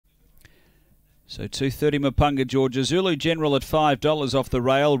So 2.30 Mapunga Georgia. Zulu General at $5 off the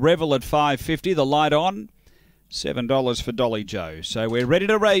rail. Revel at $5.50. The light on. $7 for Dolly Joe. So we're ready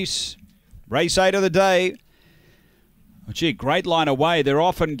to race. Race 8 of the day. Oh, gee, great line away. They're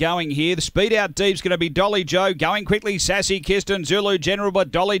off and going here. The speed out deep's going to be Dolly Joe. Going quickly, Sassy Kissed and Zulu General, but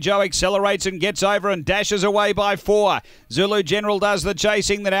Dolly Joe accelerates and gets over and dashes away by 4. Zulu General does the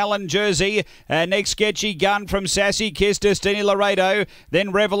chasing. Then Alan Jersey. Next Sketchy Gun from Sassy Kissed, Destiny Laredo.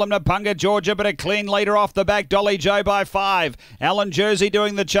 Then Revel and Mapunga Georgia, but a clean leader off the back. Dolly Joe by 5. Alan Jersey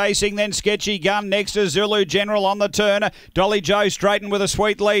doing the chasing. Then Sketchy Gun. Next is Zulu General on the turn. Dolly Joe straightened with a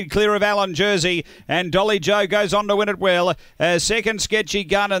sweet lead clear of Alan Jersey. And Dolly Joe goes on to win it well. Second Sketchy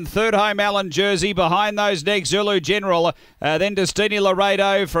Gun and third home Alan Jersey. Behind those next Zulu General. Then Destiny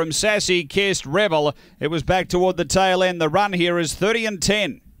Laredo from Sassy Kissed, Revel. It was back toward the tail end. The run here is 30 and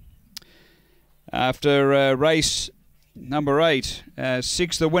 10. After race number 8,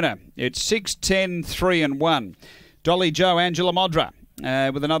 6 the winner. It's 6, 10, 3 and 1. Dolly Joe, Angela Modra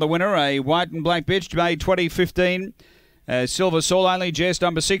with another winner. A white and black bitch, May 2015. Silver Soul Only Jess,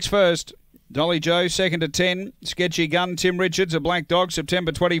 number 6 first. Dolly Joe, second to 10. Sketchy Gun, Tim Richards, a black dog,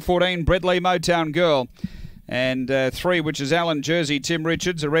 September 2014. Bredley, Motown Girl. And 3, which is Alan Jersey, Tim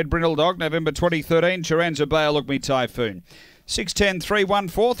Richards, a red brindle dog, November 2013. Chiranza Bay, Look Me Typhoon. 6, 10, 3, 1,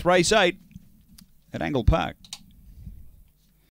 4th, race 8 at Angle Park.